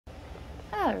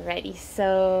Alrighty,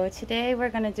 so today we're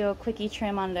going to do a quickie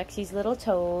trim on Lexi's little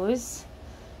toes.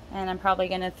 And I'm probably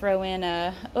going to throw in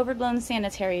a overblown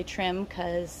sanitary trim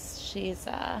because she's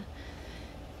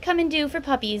coming due for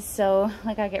puppies, so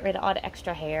I gotta get rid of all the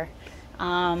extra hair.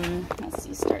 Let's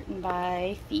see, starting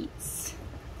by feet.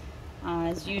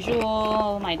 As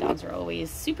usual, my dogs are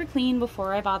always super clean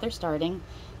before I bother starting.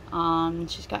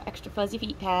 She's got extra fuzzy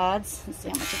feet pads. Let's see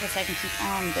how much of this I can keep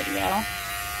on video.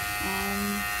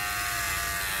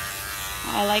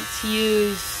 I like to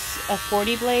use a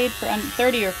 40 blade for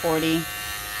 30 or 40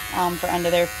 for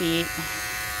under their feet.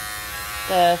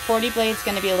 The 40 blade is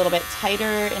going to be a little bit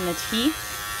tighter in the teeth,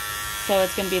 so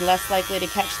it's going to be less likely to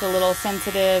catch the little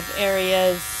sensitive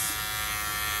areas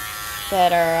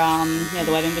that are you know,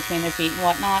 the webbing between their feet and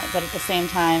whatnot, but at the same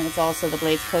time it's also the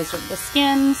blade's closer to the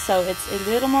skin, so it's a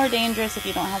little more dangerous if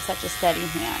you don't have such a steady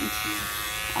hand.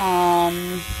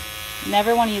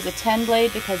 Never want to use a 10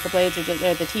 blade because the blades are just,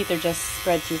 the teeth are just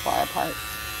spread too far apart.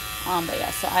 But yeah,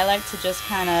 so I like to just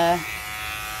kind of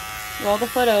roll the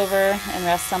foot over and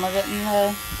rest some of it in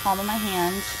the palm of my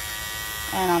hand.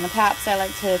 And on the paps, I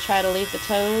like to try to leave the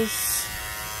toes,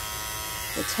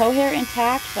 the toe hair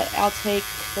intact, but I'll take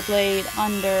the blade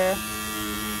under,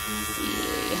 let's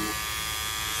see,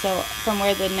 so from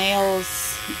where the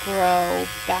nails grow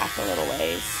back a little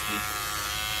ways.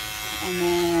 And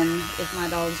then if my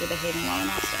dogs are behaving well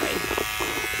enough, sorry,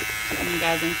 getting you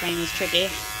guys in frame is tricky.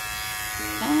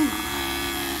 Come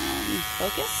on,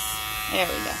 focus. There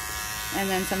we go. And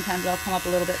then sometimes I'll come up a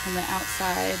little bit from the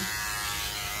outside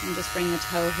and just bring the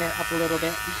toe hair up a little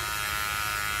bit.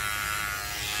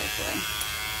 Hopefully.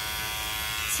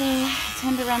 So I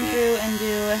tend to run through and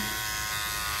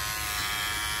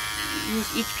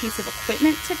use each piece of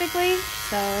equipment typically.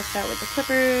 So I'll start with the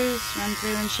clippers, run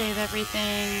through and shave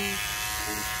everything.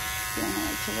 Then I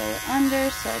like to roll it under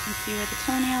so I can see where the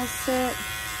toenails sit.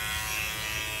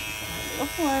 A little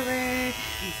forward.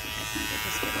 Let's see if I can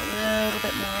just get a little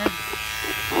bit more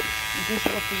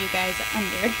visual for you guys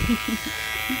under.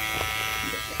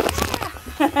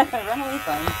 Run away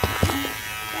from.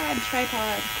 God,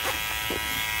 tripod.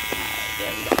 Alright,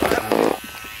 there we go.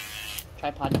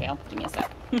 Tripod fail. Give me a sec.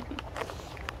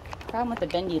 Problem with the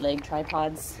bendy leg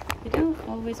tripods, they don't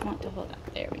always want to hold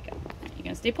up. There we go. You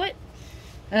gonna stay put?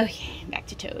 Okay, back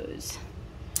to toes.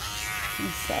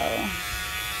 And so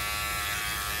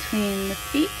between the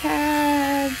feet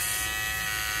pads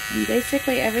and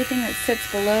basically everything that sits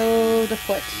below the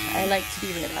foot, I like to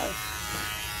be rid of.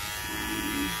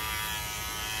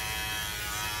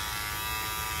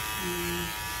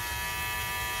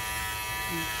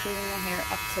 Pulling the hair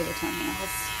up to the toenails.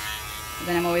 But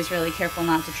then I'm always really careful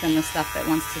not to trim the stuff that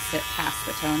wants to sit past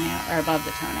the toenail or above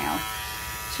the toenail.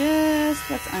 Just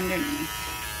what's underneath.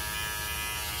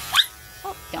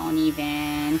 Oh, don't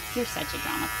even. You're such a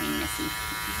drama queen, Missy.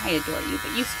 I adore you,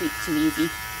 but you squeak too easy.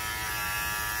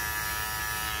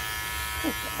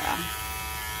 Good girl.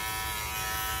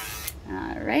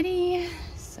 Alrighty.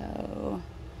 So,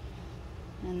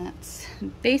 and that's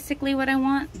basically what I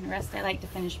want. The rest I like to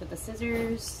finish with the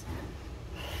scissors.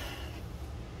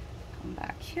 Come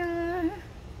back here.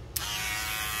 Do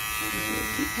the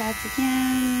feet pads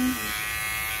again.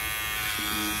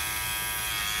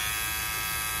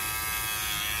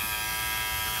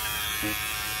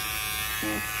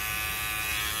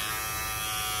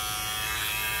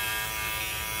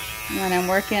 When I'm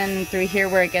working through here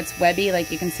where it gets webby, like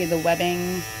you can see the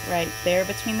webbing right there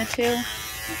between the two.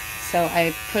 So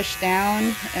I push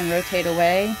down and rotate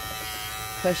away,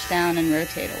 push down and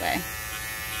rotate away.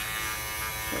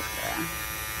 Good girl.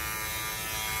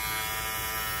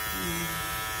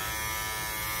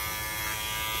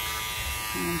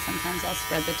 And then sometimes I'll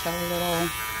spread the toe a little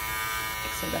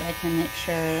so that I can make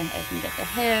sure I can get the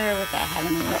hair without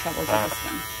having any troubles with the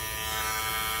skin.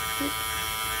 Oop.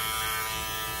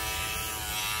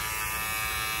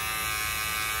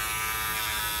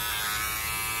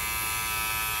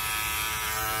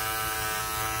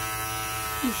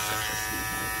 He's such a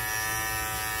sweetheart.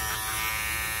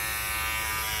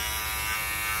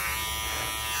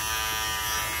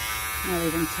 I'll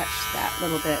even touch that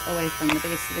little bit away from the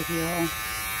base of the heel. I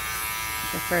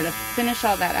prefer to finish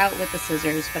all that out with the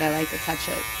scissors, but I like to touch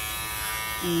it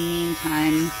in the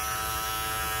meantime,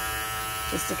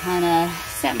 just to kind of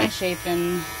set my shape.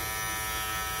 And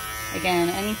again,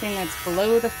 anything that's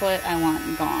below the foot I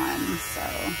want gone. So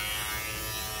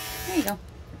there you go.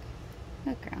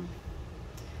 Good girl.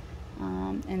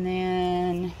 And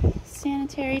then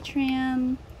sanitary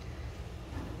trim.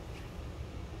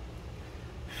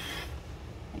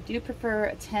 I do prefer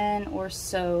a 10 or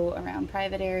so around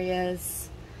private areas.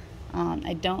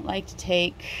 I don't like to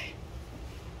take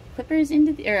clippers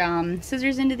into the, or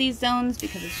scissors into these zones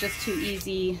because it's just too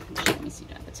easy. Let me see,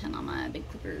 do I have a 10 on my big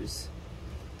clippers?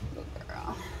 Good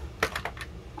girl.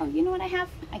 Oh, you know what I have?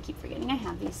 I keep forgetting I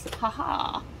have these.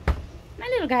 Haha. My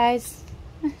little guys.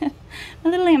 My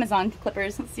little Amazon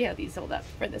clippers. Let's see how these hold up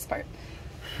for this part.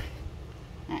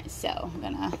 Alright, so I'm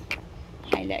gonna,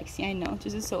 hi Lexi, I know,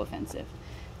 this is so offensive.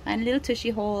 Find a little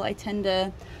tushy hole. I tend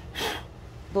to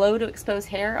blow to expose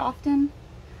hair often.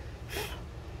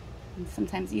 It's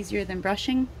sometimes easier than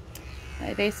brushing.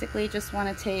 I basically just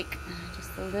want to take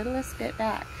just the littlest bit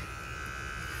back.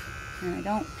 And I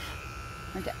don't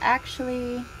want to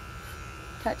actually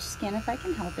touch skin if I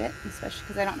can help it, especially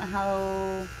because I don't know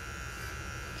how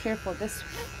careful this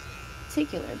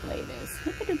particular blade is.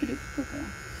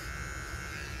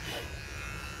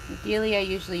 Ideally, I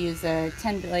usually use a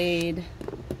 10 blade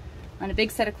on a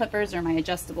big set of clippers, or my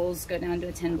adjustables go down to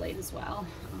a 10 blade as well.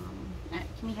 Alright,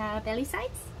 can we have belly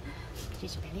sides?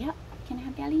 Get your belly up. Can I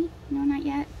have belly? No, not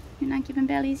yet. You're not giving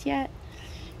bellies yet.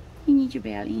 You need your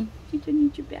belly. You do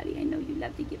need your belly. I know you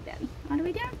love to give belly. All the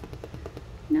way down?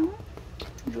 No?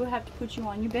 We'll have to put you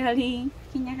on your belly.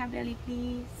 Can I have belly,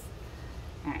 please?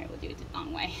 Alright, we'll do it the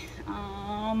long way.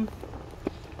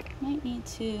 Might need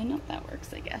to, nope, that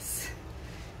works, I guess.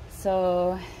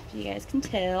 So, if you guys can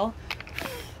tell,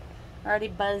 I already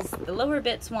buzzed the lower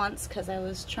bits once because I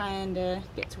was trying to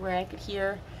get to where I could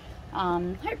hear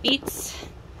heartbeats,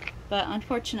 but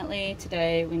unfortunately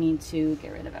today we need to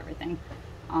get rid of everything.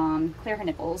 Clear her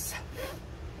nipples.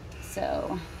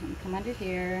 So I'm gonna come under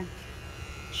here,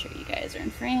 make sure you guys are in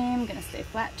frame. I'm gonna stay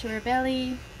flat to her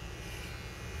belly.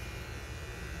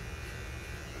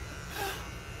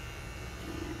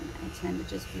 And I tend to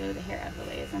just blow the hair out of the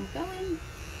way as I'm going.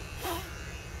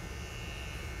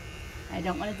 I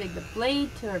don't want to dig the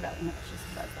blade to her belly. No, let's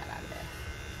just buzz that out of there.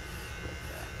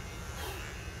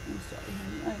 I'm sorry,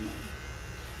 honey. I know.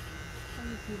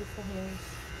 Oh, beautiful hairs.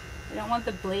 I don't want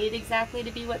the blade exactly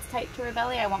to be what's tight to her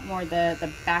belly. I want more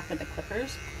the back of the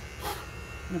clippers.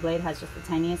 And the blade has just the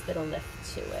tiniest bit of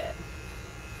lift to it.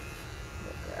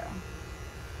 Good girl.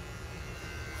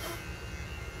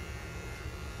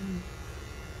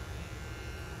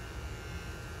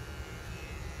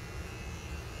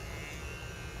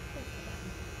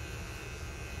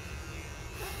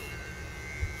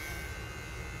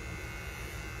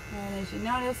 And as you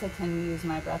notice, I tend to use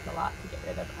my breath a lot to get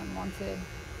rid of unwanted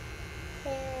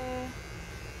hair.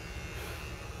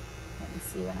 Let me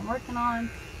see what I'm working on.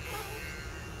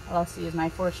 I'll also use my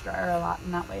force dryer a lot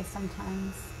in that way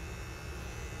sometimes.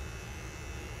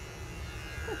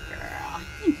 Good girl.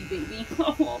 Thank you, baby.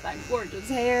 Oh, that gorgeous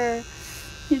hair.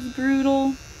 It's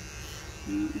brutal.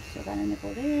 Still got a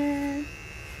nipple there.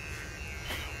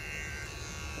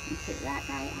 Clear that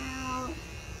guy out.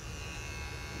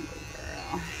 Good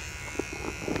girl.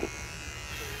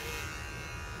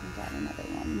 Got another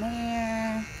one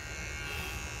there.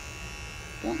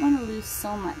 Don't want to lose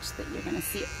so much that you're going to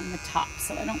see it from the top.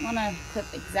 So I don't want to clip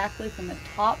exactly from the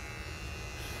top,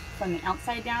 from the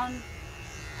outside down.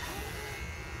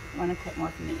 I want to clip more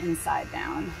from the inside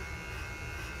down.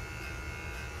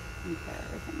 And clear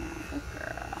everything out. Good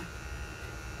girl.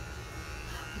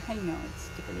 I know it's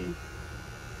tickly.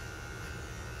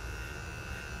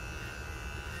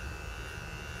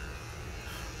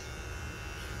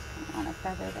 I want to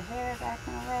feather the hair back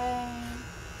and away.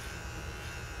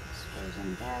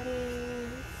 Exposing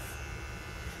bellies.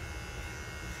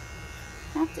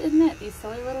 I have to admit, these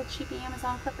silly little cheapy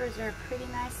Amazon clippers are a pretty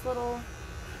nice little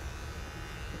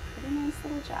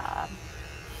job.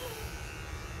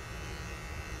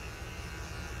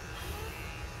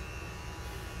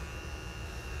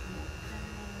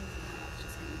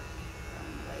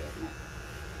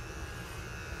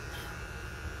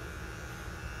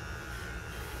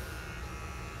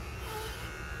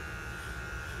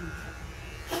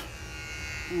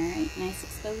 Alright, nice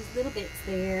exposed little bits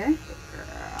there. Good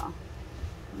girl.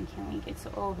 And can we get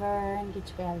over and get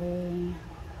your belly?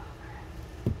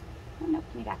 Oh no,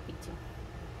 give me back feet too.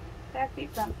 Back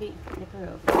feet, front feet, nip her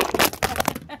over.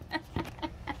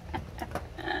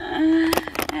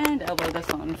 And elbow the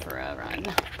phone for a run.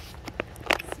 Let's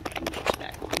see if I can get you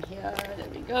back on here. There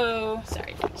we go.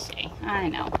 Sorry, Shay. I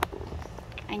know.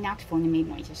 I knocked phone and made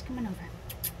noises. Come on over.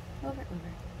 Over.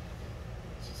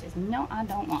 She says, no, I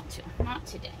don't want to. Not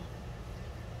today.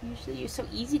 Usually you're so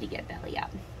easy to get belly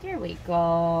up. There we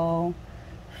go.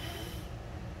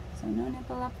 So no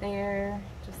nipple up there.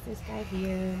 Just this guy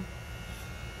here.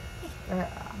 Girl.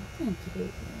 Thank you,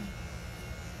 baby.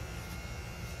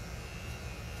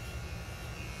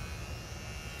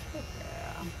 Good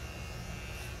girl.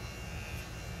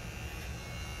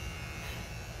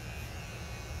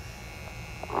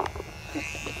 Good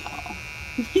girl.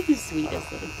 You're the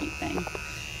sweetest little cute thing.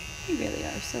 You really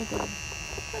are so good.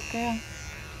 Good girl.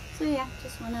 So yeah,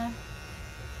 just wanna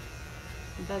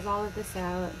buzz all of this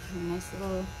out. A nice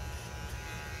little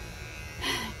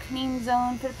clean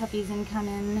zone for the puppies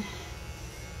incoming.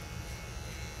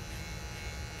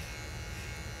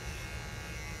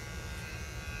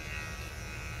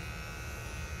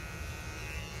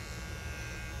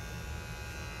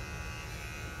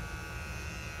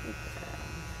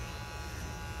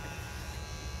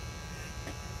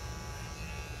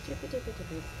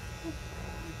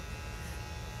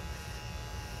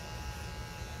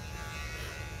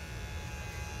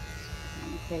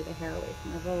 Clear the hair away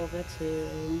from the vulva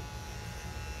too.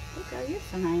 Look, oh, you're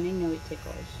fine. I know it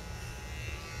tickles.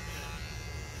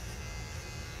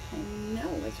 I know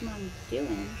what Mom's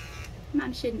doing.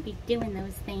 Mom shouldn't be doing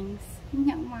those things.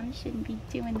 No, Mom shouldn't be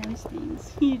doing those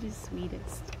things. You're the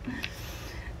sweetest.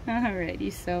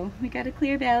 Alrighty, so we got a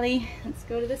clear belly. Let's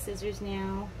go to the scissors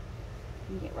now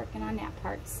and get working on that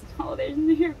parts. Oh, there's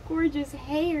your gorgeous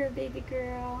hair, baby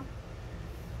girl.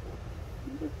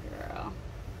 Good girl.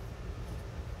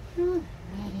 Alrighty.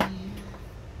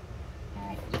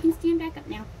 Alright, you can stand back up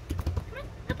now. Come on,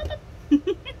 up, up, up.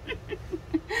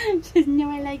 Just know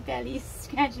I like bellies.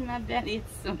 Scratching my belly,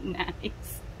 it's so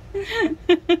nice.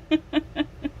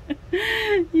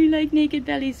 You like naked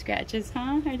belly scratches,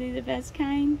 huh? Are they the best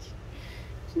kind?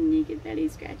 Naked belly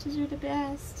scratches are the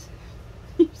best.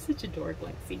 You're such a dork,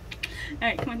 Lexi.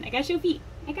 Alright, come on, I gotta show feet.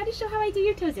 I gotta show how I do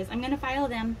your toes. I'm gonna file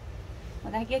them.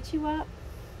 Will that get you up?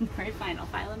 Alright, fine, I'll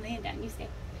file them laying down. You stay.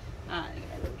 I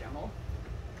got a little Dremel.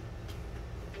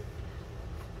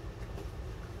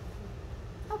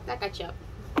 Oh, that got you up.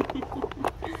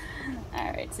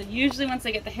 Alright, so usually once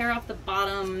I get the hair off the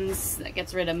bottoms, that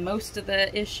gets rid of most of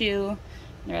the issue.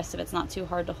 The rest of it's not too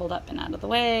hard to hold up and out of the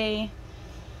way.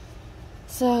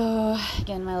 So,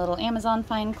 again, my little Amazon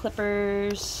fine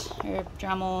clippers, or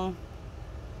Dremel.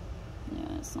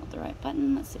 Yeah, it's not the right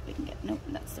button. Let's see if we can get, nope,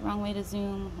 that's the wrong way to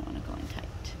zoom. I want to go in tight.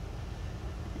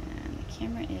 And the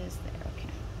camera is there, okay.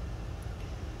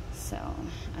 So,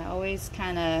 I always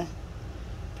kind of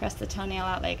press the toenail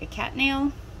out like a cat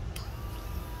nail.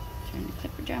 Turn the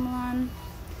clipper Dremel on.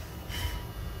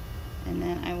 And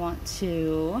then I want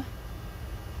to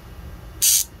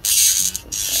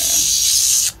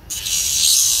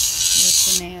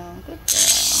lift the nail. Good girl.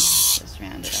 Just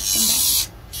round it up and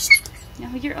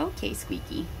down. No, you're okay,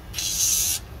 Squeaky.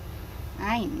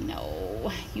 I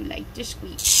know. You like to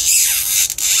squeak.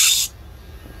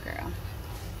 Good girl.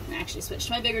 I actually switched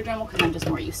to my bigger Dremel because I'm just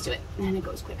more used to it. And it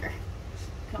goes quicker.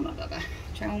 Come on, Bubba.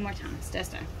 Try one more time. It's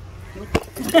test time.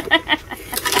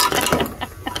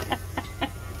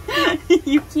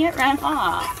 You can't run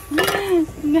off.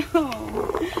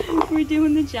 No. We're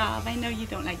doing the job. I know you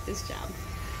don't like this job.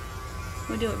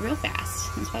 We'll do it real fast.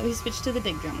 That's why we switched to the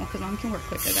big Dremel, because Mom can work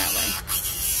quicker that way.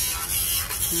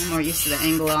 I'm more used to the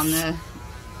angle on the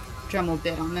Dremel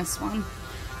bit on this one.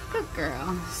 Good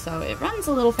girl. So it runs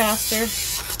a little faster.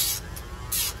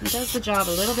 It does the job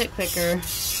a little bit quicker.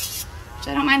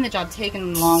 I don't mind the job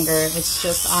taking longer, it's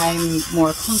just I'm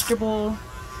more comfortable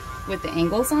with the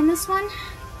angles on this one.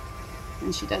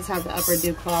 And she does have the upper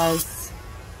dew claws.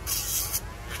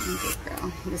 Good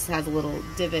girl. This has a little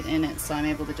divot in it, so I'm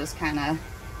able to just kind of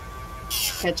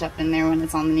catch up in there when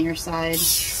it's on the near side.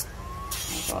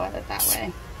 I'll go at it that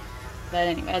way. But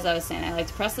anyway, as I was saying, I like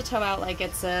to press the toe out like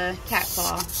it's a cat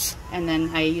claw, and then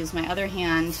I use my other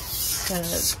hand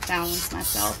to balance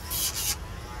myself.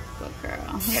 Good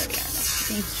girl. There we are.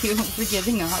 Thank you for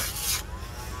giving up.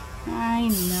 I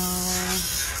know.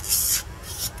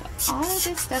 But all of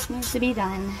this stuff needs to be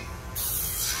done.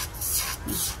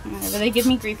 Whenever they give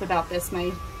me grief about this,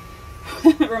 my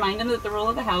remind them that the rule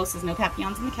of the house is no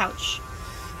papillons on the couch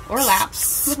or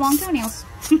laps with long toenails.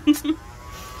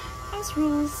 House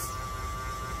rules.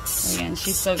 Again,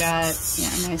 she's still got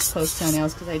nice close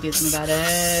toenails because I do them about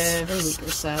every week or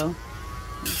so.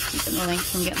 Keeping the length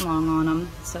from getting long on them,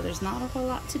 so there's not a whole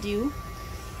lot to do.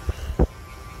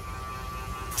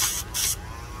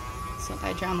 So if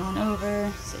I Dremel on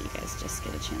over, so you guys just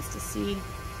get a chance to see,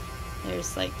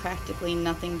 there's like practically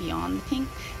nothing beyond the pink.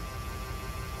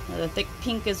 The thick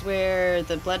pink is where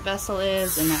the blood vessel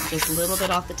is, and that just a little bit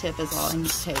off the tip is all I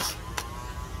need to take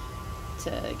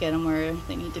to get them where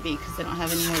they need to be, because they don't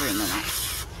have any more room than that.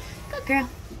 Good girl.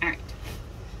 Alright.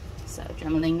 So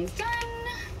Dremeling is done.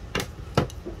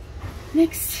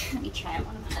 Next, let me try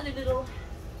one of my other little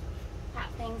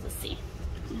hot things. Let's see.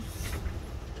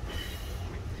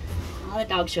 All the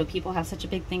dog show people have such a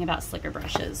big thing about slicker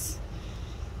brushes.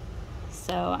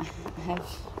 So I have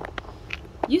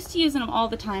used to using them all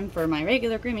the time for my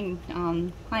regular grooming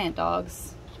client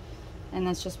dogs. And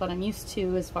that's just what I'm used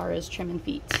to as far as trimming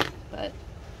feet. But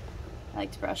I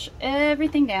like to brush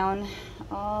everything down,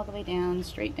 all the way down,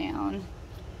 straight down.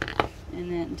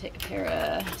 And then take a pair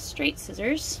of straight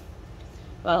scissors.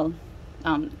 Well,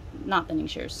 not thinning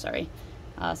shears, sorry.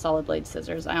 Solid blade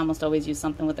scissors. I almost always use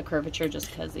something with a curvature just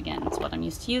because, again, it's what I'm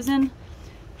used to using.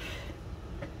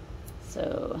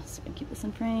 So I'm gonna keep this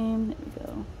in frame. There we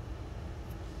go.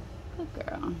 Good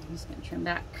girl. I'm just gonna trim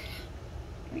back.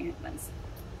 Come here, Lens.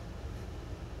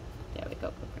 There we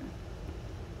go. Good girl.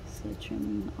 So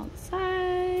trim all the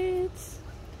sides.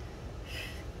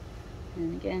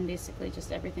 And again, basically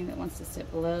just everything that wants to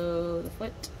sit below the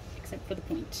foot, except for the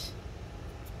point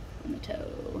on the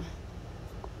toe.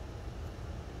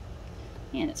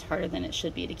 And it's harder than it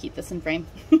should be to keep this in frame.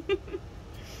 Good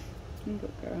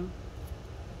girl.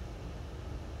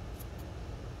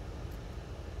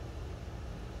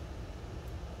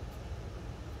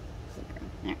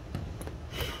 There.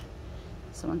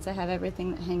 So once I have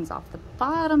everything that hangs off the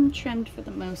bottom trimmed for the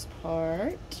most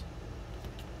part,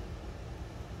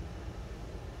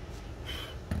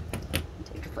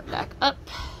 take the foot back up,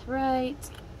 right,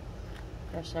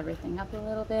 brush everything up a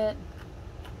little bit,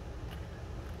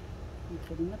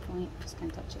 including the point, just kind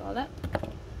of touch it all up.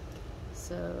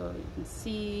 So you can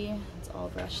see it's all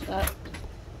brushed up.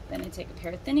 Then I take a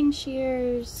pair of thinning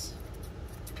shears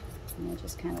and I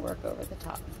just kind of work over the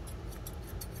top.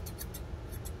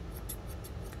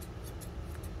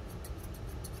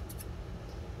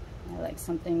 I like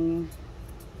something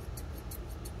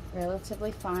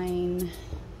relatively fine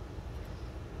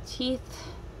teeth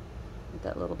with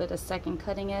that little bit of second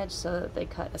cutting edge so that they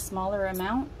cut a smaller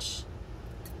amount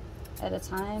at a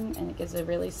time and it gives a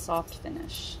really soft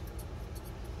finish.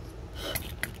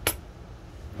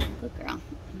 Good girl.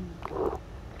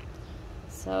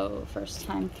 So first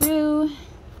time through,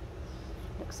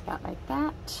 looks about like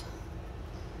that.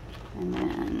 And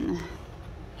then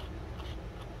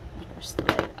I brush the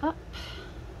leg up.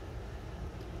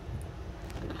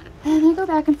 And I go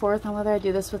back and forth on whether I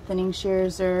do this with thinning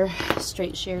shears or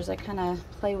straight shears. I kind of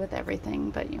play with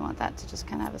everything, but you want that to just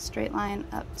kind of have a straight line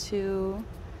up to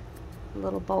a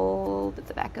little bulb at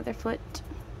the back of their foot.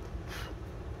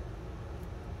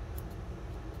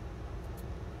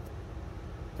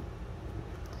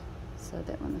 So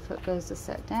that when the foot goes to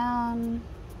set down,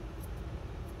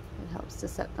 it helps to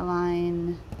set the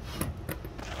line,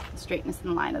 the straightness in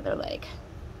the line of their leg.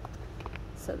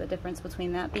 So the difference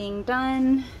between that being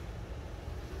done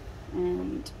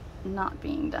and not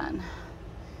being done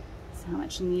is how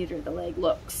much neater the leg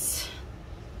looks,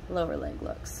 lower leg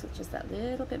looks, which is that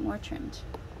little bit more trimmed.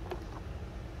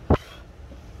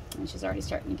 And she's already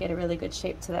starting to get a really good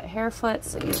shape to that hair foot,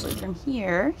 so usually from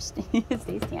here,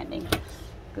 stay standing.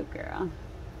 Good girl.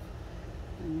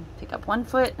 And pick up one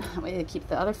foot, that way to keep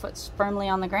the other foot firmly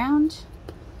on the ground.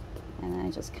 And then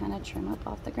I just kind of trim up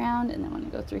off the ground, and then when I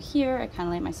go through here, I kind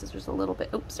of lay my scissors a little bit.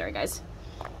 Oops, sorry guys.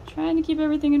 Trying to keep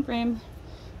everything in frame.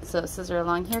 So scissor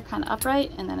along here, kind of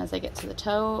upright, and then as I get to the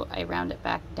toe, I round it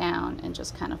back down and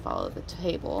just kind of follow the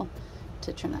table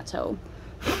to trim that toe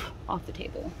off the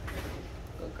table.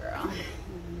 Good girl.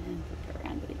 And then flip her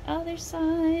around to the other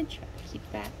side. Try to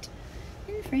keep that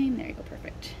in frame. There you go,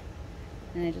 perfect.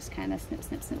 And I just kind of snip,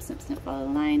 snip, snip, snip, snip, follow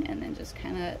the line, and then just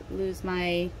kind of lose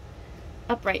my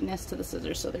uprightness to the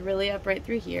scissors, so they're really upright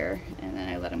through here, and then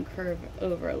I let them curve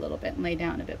over a little bit and lay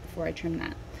down a bit before I trim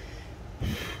that. So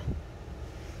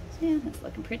yeah, that's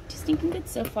looking pretty stinking good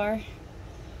so far.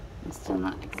 I'm still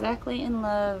not exactly in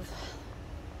love.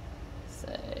 So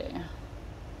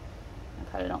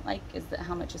part I don't like is that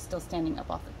how much is still standing up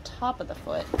off the top of the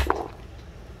foot.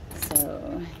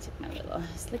 So I take my little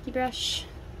slicky brush,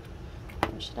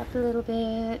 brush it up a little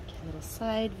bit, get a little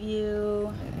side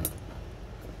view.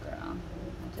 Good girl.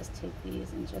 I'll just take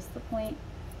these in just the point.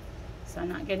 So I'm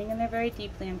not getting in there very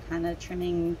deeply. I'm kind of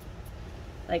trimming,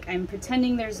 like I'm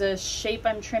pretending there's a shape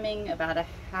I'm trimming about a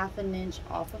 ½ an inch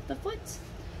off of the foot,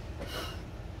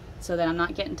 so that I'm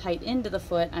not getting tight into the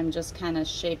foot. I'm just kind of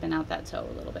shaping out that toe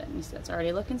a little bit. And you see that's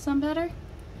already looking some better. It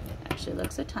actually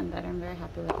looks a ton better. I'm very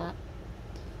happy with that.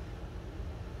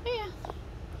 But yeah.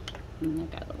 And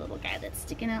I've got a little guy that's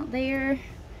sticking out there.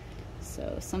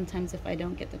 So sometimes if I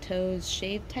don't get the toes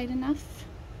shaved tight enough,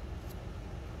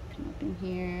 come up in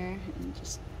here and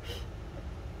just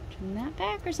trim that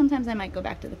back. Or sometimes I might go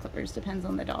back to the clippers, depends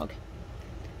on the dog.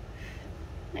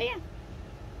 But yeah.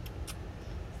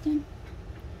 It's done.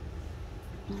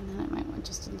 And then I might want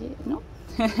just to do, nope.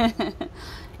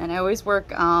 And I always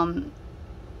work, my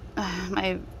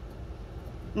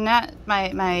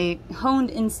honed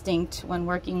instinct when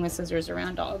working with scissors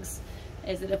around dogs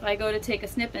is that if I go to take a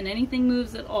snip and anything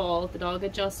moves at all, the dog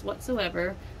adjusts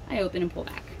whatsoever, I open and pull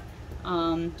back.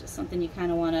 Just something you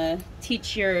kind of want to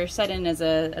teach your set-in as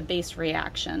a base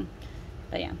reaction.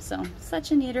 But yeah, so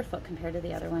such a neater foot compared to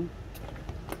the other one.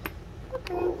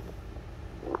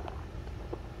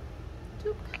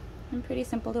 Okay. And pretty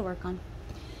simple to work on.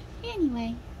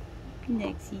 Anyway,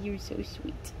 Lexi, you're so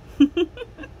sweet.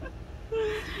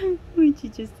 Aren't you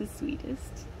just the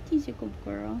sweetest? She's a good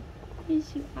girl.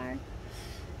 Yes, you are.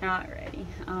 Alrighty.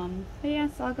 But yeah,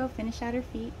 so I'll go finish out her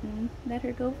feet and let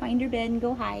her go find her bed and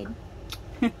go hide.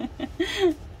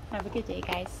 Have a good day,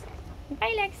 guys.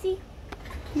 Bye, Lexi.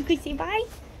 You could say bye,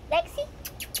 Lexi.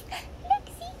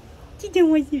 Lexi. She don't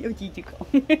want you to go.